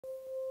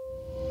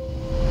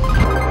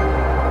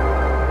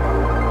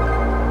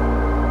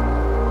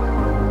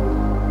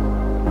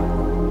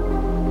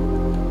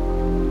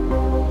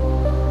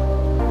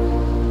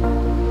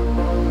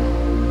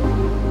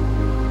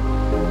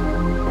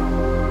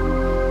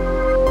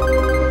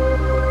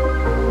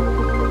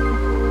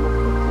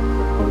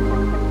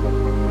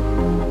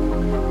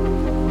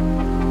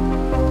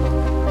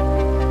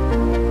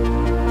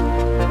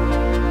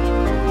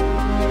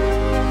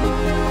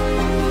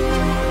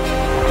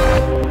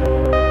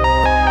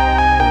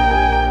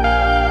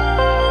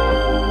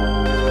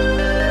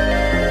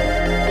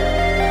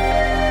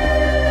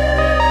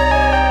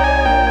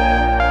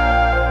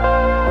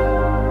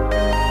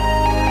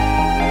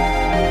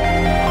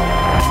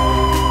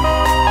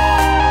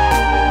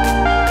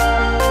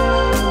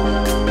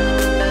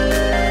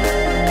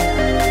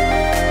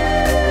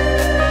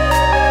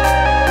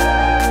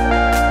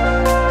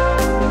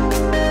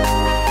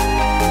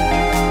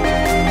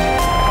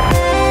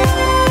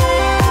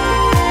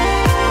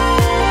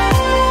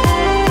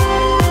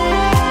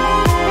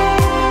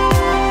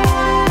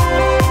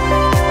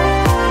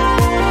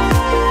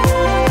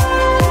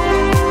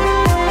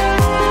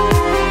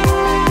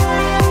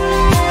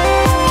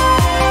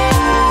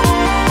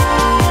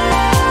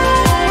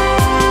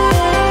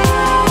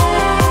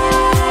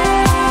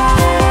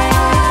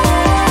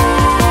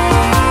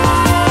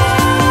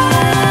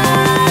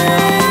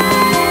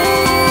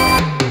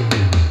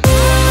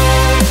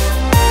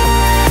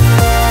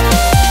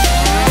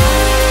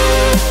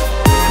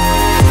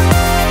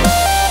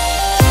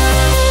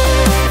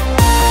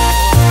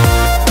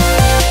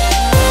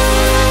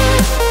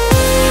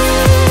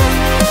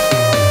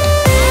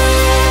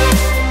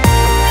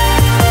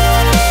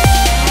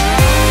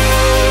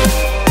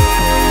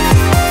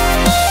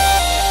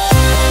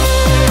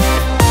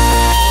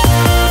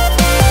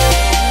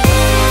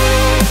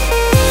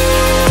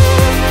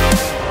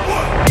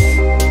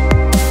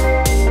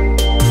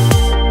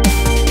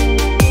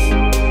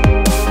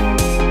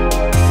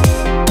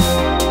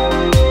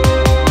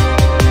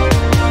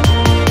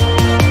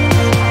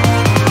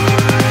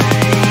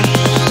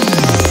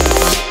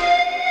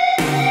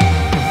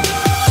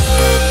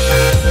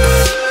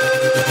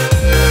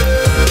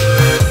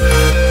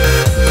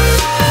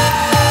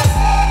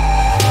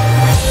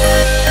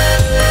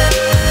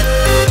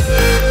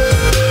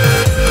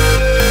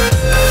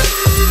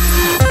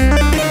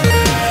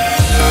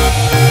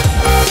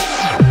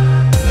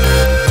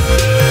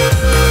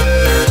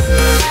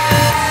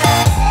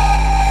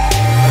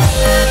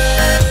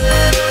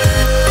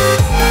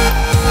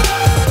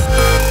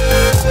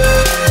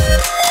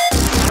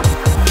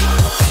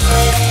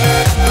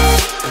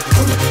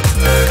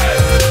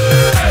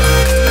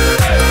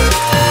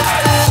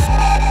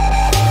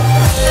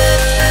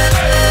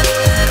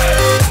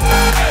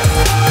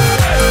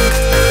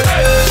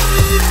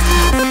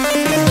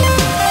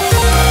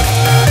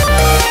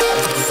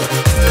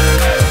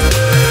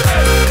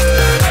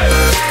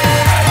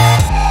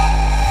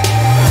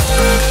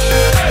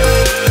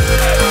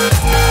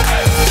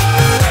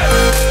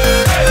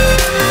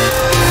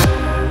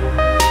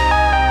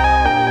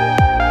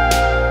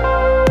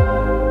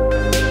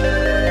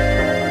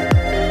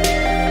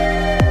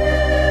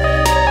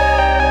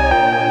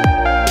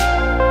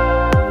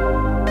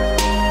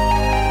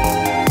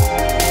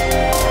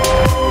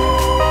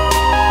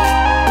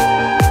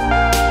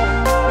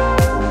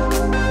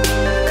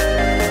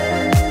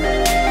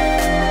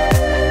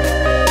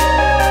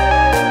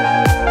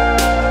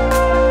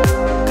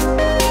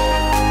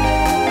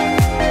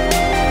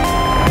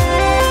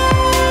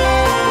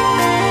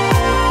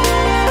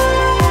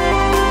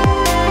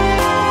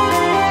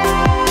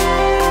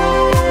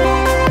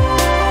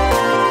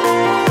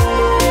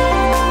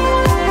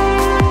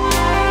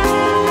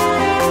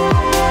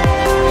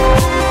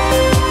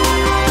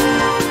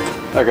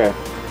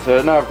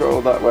So now I've got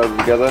all that welded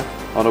together.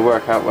 I want to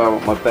work out where I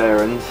want my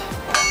bearings.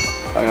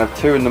 I'm going to have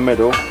two in the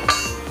middle to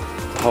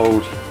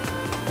hold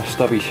a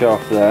stubby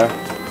shaft there,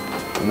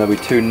 and there'll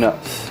be two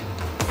nuts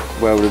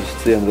welded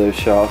to the end of those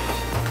shafts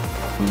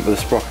with a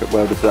sprocket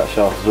welded to that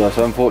shaft as well.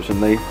 So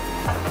unfortunately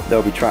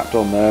they'll be trapped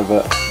on there,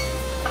 but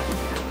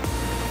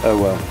oh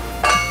well.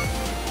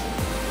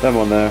 Them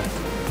on there,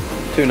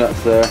 two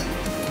nuts there.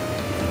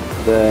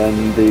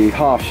 Then the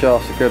half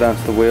shafts that go down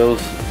to the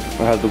wheels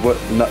will have the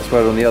nuts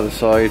welded on the other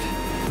side,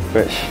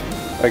 which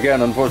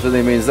again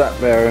unfortunately means that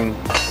bearing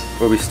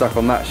will be stuck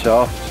on that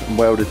shaft and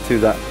welded to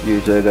that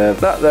UJ there.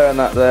 That there,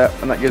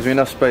 and that gives me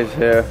enough space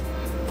here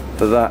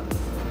for that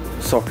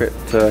socket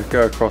to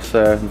go across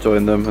there and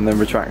join them and then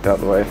retract out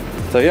the way.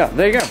 So yeah,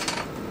 there you go.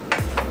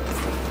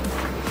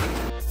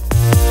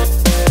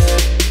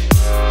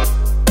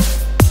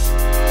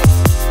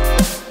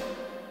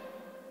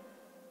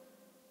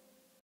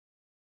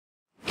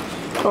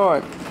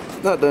 Alright,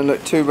 that don't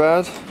look too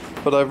bad,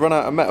 but I've run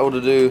out of metal to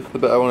do the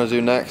bit I want to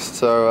do next,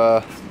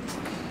 so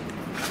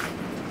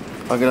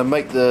I'm going to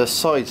make the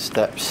side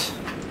steps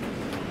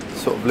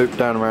sort of loop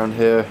down around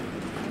here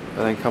and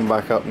then come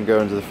back up and go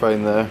into the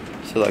frame there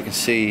so that I can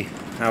see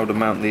how to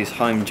mount these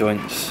heim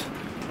joints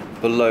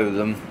below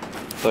them.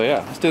 So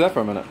yeah, let's do that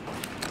for a minute.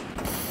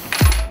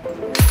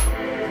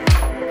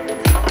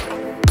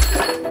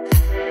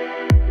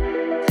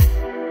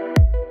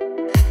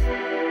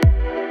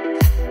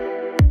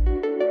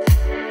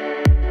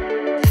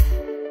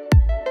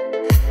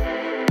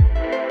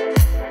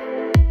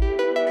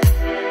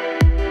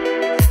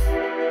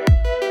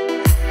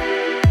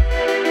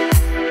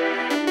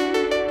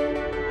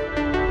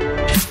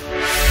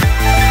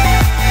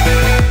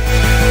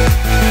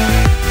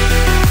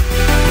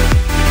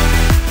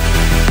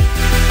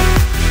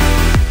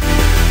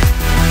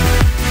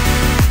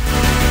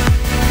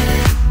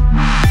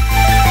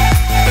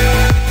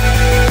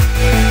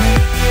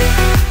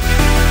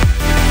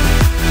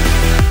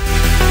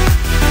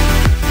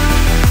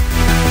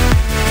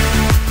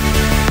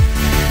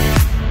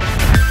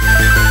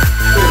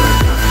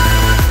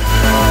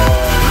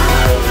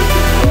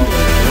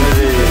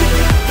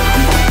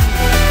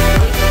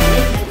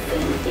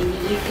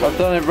 I've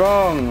done it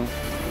wrong.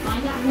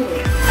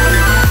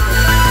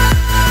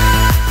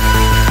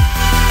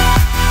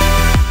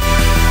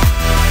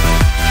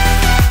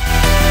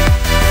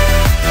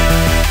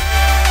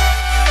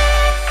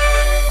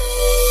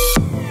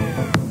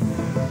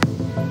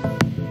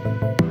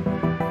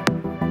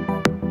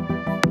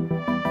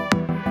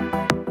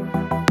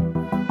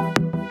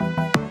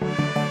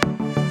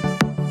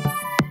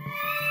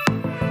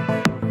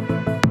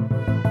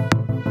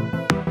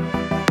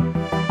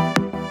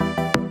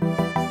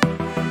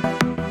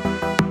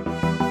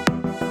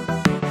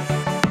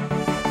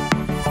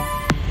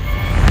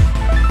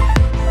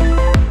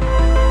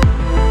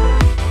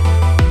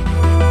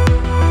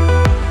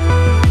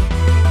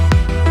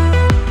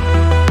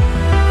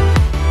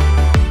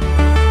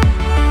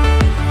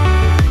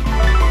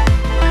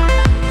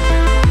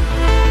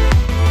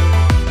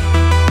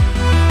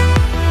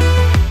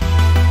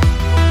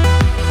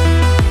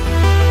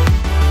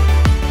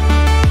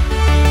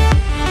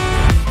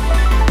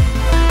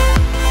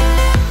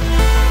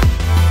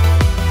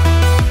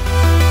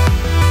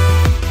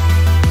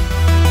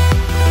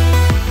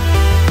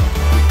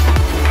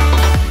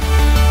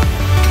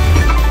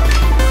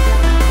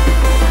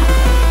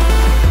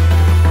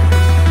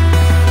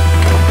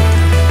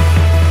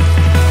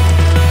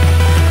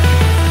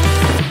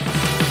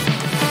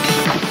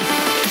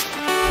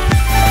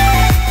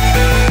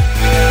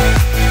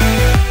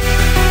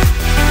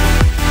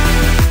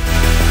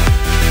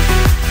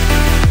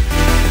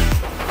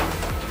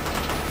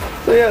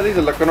 So yeah, these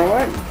are looking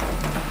alright.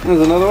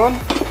 There's another one.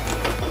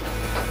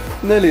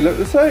 Nearly look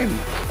the same.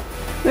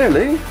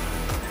 Nearly.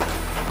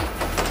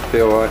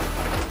 Be alright.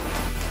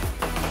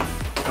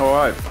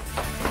 Alright.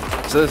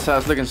 So this is how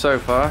it's looking so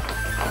far.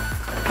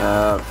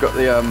 I've got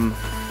the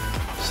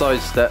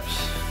side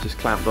steps just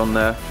clamped on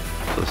there.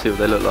 So let's see what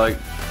they look like.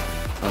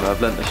 And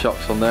I've lent the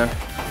shocks on there.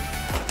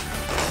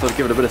 So I'll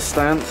give it a bit of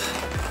stance.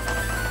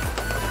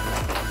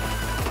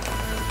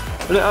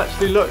 And it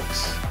actually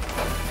looks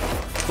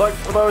like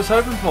what I was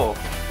hoping for,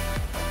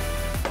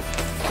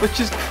 which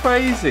is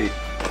crazy.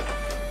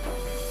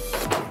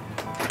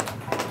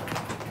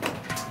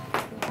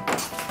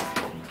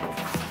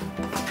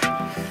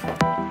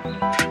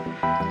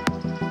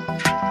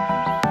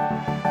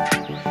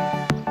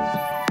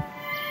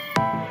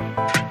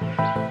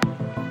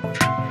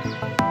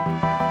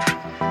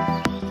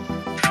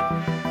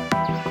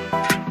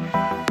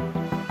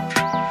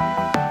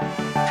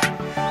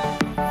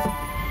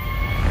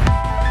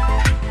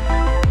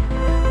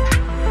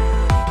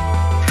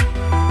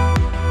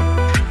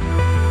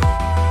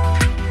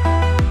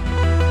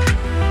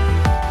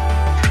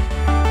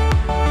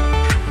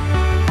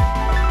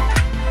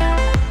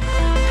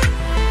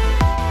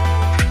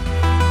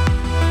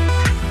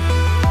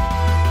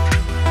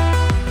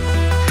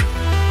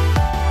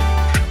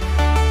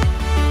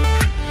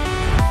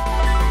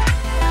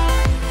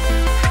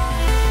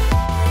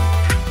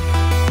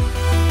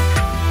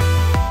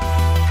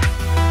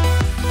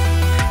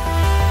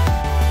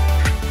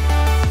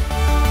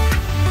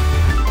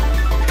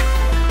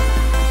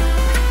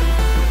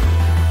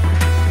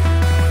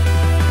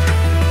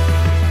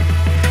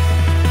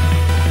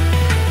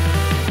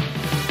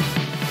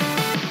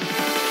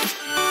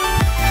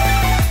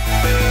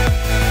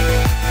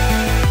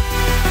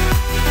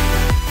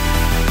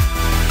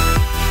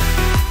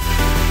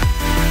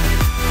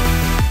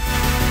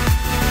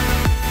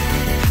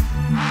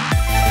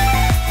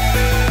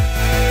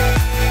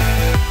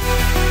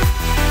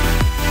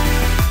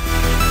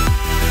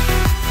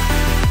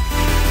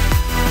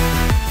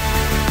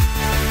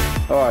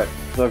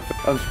 So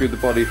I've unscrewed the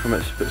body from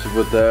its bits of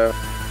wood there,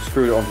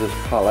 screwed it onto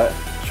this pallet,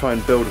 try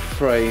and build a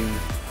frame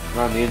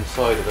around the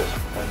inside of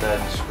it, and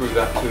then screw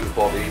that to the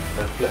body,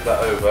 then flip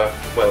that over,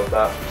 weld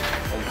that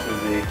into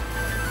the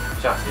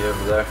chassis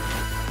over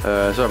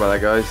there. Sorry about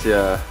that, guys.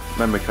 Yeah,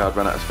 memory card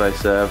ran out of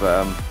space there,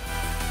 but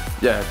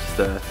yeah,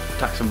 just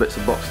tack some bits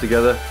of box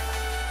together,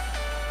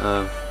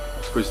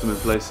 squeeze them in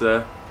place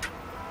there.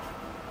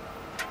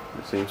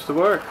 It seems to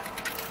work.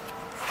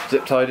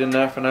 Zip tied in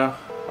there for now.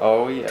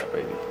 Oh yeah,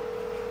 baby.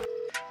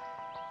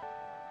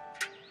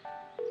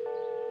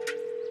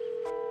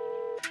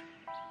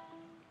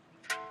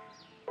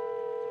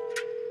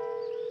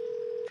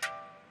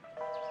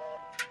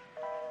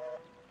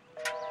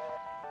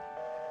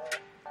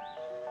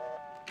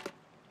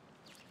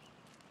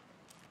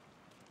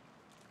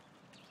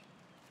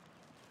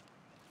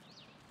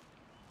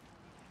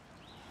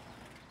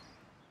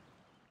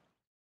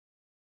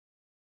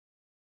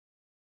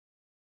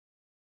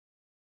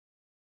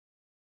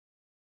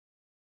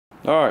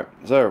 Alright,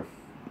 so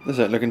this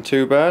ain't looking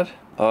too bad.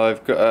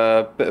 I've got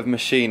a bit of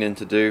machining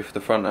to do for the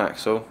front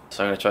axle,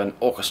 so I'm going to try and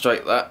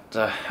orchestrate that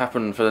to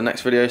happen for the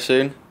next video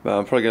soon. But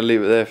I'm probably going to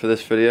leave it there for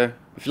this video.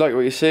 If you like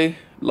what you see,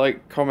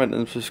 like, comment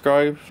and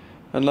subscribe,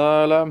 and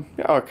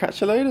I'll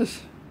catch you later.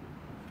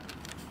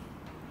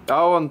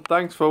 Oh, and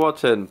thanks for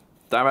watching.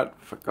 Damn it,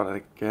 forgot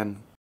it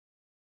again.